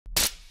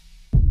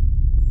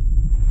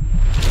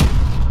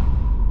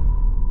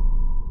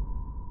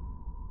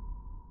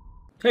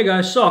Hey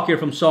guys, Sak here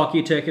from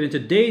SAKITECH, and in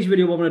today's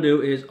video what I'm going to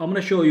do is I'm going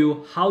to show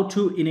you how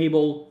to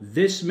enable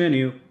this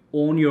menu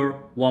on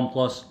your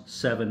OnePlus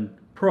 7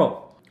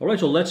 Pro. Alright,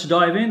 so let's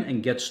dive in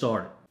and get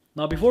started.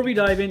 Now before we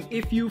dive in,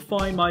 if you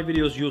find my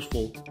videos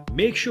useful,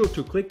 make sure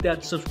to click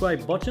that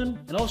subscribe button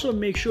and also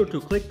make sure to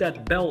click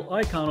that bell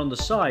icon on the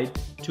side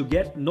to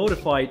get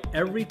notified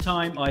every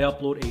time I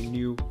upload a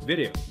new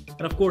video.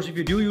 And of course, if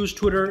you do use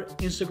Twitter,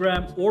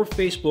 Instagram, or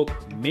Facebook,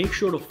 make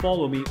sure to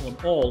follow me on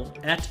all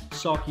at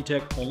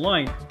SAKITECH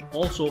Online,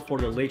 also for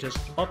the latest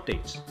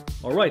updates.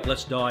 Alright,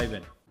 let's dive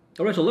in.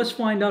 Alright, so let's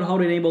find out how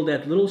to enable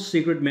that little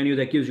secret menu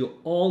that gives you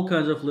all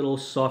kinds of little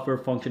software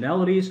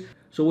functionalities.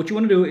 So what you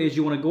want to do is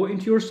you want to go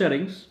into your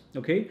settings,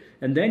 okay,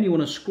 and then you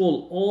want to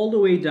scroll all the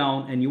way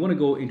down and you want to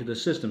go into the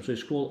system. So you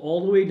scroll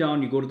all the way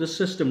down, you go to the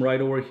system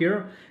right over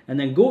here, and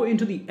then go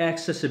into the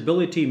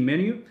accessibility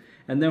menu,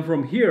 and then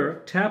from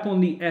here tap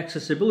on the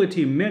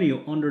accessibility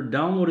menu under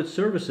downloaded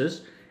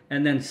services,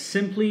 and then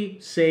simply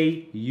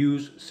say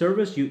use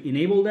service. You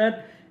enable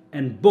that,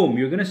 and boom,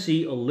 you're going to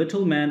see a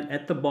little man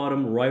at the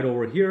bottom right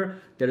over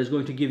here that is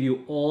going to give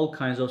you all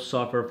kinds of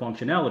software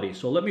functionality.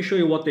 So let me show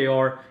you what they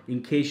are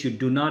in case you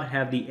do not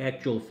have the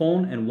actual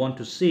phone and want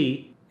to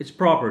see its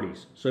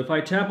properties. So if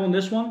I tap on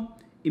this one,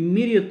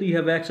 immediately you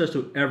have access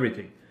to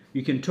everything.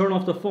 You can turn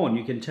off the phone,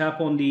 you can tap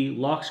on the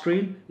lock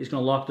screen, it's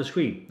going to lock the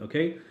screen,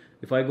 okay?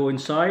 If I go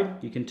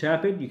inside, you can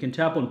tap it, you can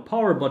tap on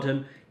power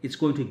button, it's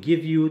going to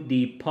give you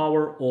the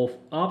power off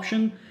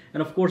option.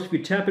 And of course, if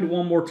you tap it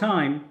one more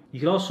time, you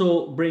can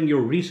also bring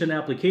your recent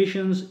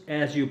applications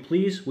as you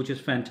please, which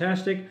is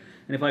fantastic.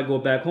 And if I go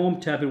back home,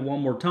 tap it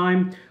one more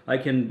time, I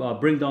can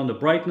bring down the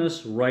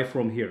brightness right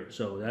from here.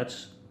 So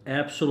that's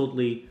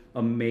absolutely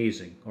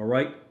amazing, all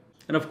right?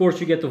 And of course,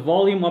 you get the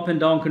volume up and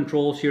down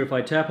controls here. If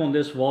I tap on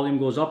this, volume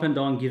goes up and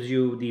down, gives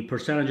you the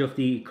percentage of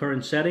the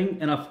current setting.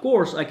 And of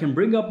course, I can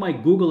bring up my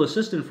Google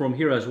Assistant from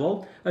here as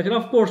well. I can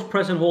of course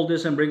press and hold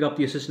this and bring up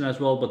the Assistant as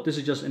well, but this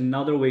is just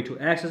another way to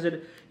access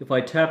it. If I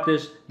tap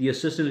this, the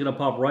Assistant is going to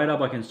pop right up.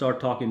 I can start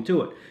talking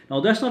to it.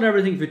 Now that's not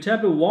everything. If you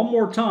tap it one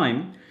more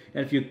time,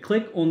 and if you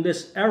click on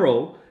this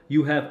arrow,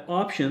 you have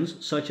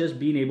options such as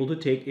being able to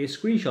take a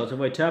screenshot. So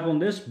if I tap on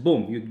this,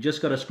 boom, you just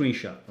got a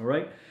screenshot, all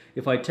right?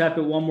 If I tap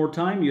it one more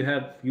time, you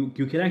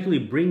can actually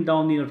bring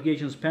down the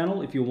notifications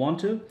panel if you want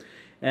to,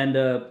 and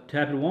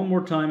tap it one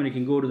more time and you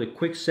can go to the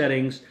quick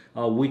settings,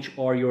 which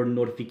are your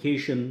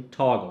notification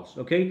toggles,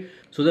 okay?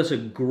 So that's a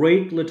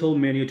great little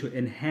menu to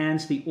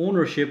enhance the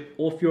ownership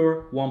of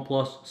your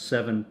OnePlus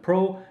 7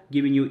 Pro,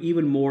 giving you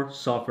even more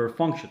software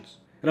functions.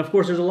 And of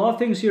course, there's a lot of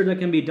things here that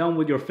can be done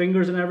with your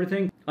fingers and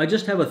everything. I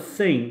just have a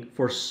thing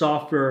for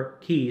software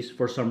keys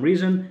for some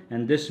reason,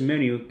 and this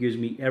menu gives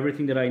me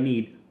everything that I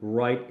need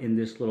right in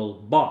this little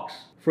box.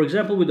 For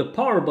example, with the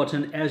power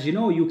button, as you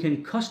know, you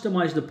can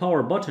customize the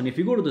power button. If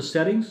you go to the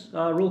settings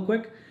real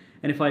quick,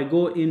 and if I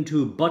go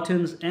into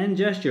buttons and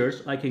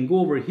gestures, I can go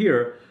over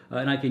here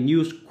and I can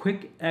use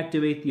quick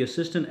activate the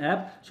assistant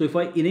app. So if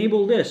I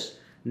enable this,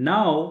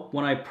 now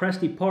when I press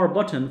the power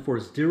button for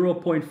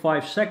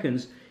 0.5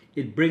 seconds,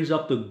 it brings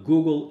up the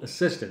Google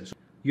Assistant. So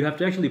you have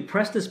to actually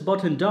press this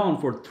button down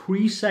for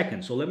 3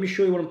 seconds. So let me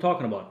show you what I'm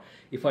talking about.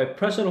 If I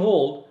press and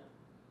hold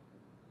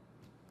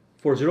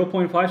for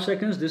 0.5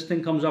 seconds, this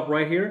thing comes up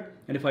right here.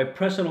 And if I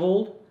press and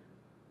hold,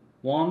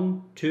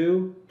 1,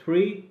 2,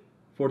 3,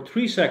 for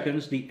 3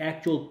 seconds, the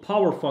actual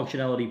power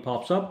functionality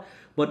pops up.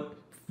 But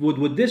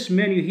with this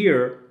menu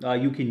here,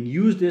 you can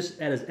use this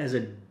as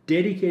a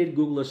dedicated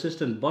Google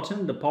Assistant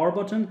button, the power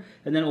button,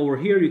 and then over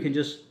here you can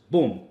just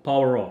boom,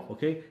 power off,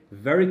 okay?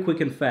 Very quick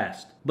and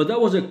fast. But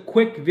that was a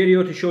quick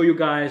video to show you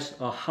guys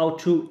how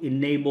to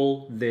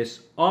enable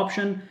this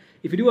option.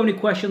 If you do have any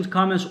questions,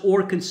 comments,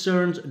 or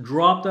concerns,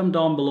 drop them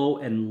down below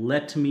and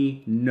let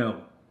me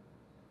know.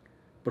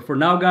 But for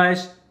now,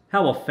 guys,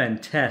 have a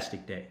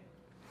fantastic day.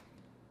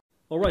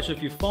 Alright, so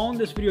if you found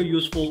this video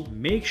useful,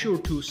 make sure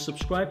to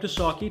subscribe to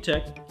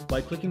SAKITECH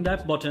by clicking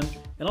that button,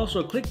 and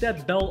also click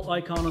that bell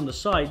icon on the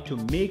side to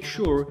make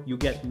sure you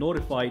get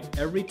notified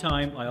every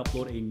time I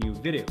upload a new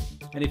video.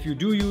 And if you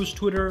do use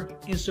Twitter,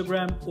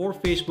 Instagram, or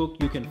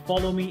Facebook, you can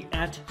follow me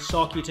at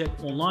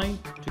SAKITECH Online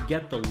to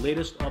get the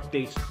latest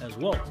updates as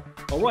well.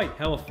 Alright,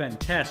 have a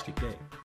fantastic day.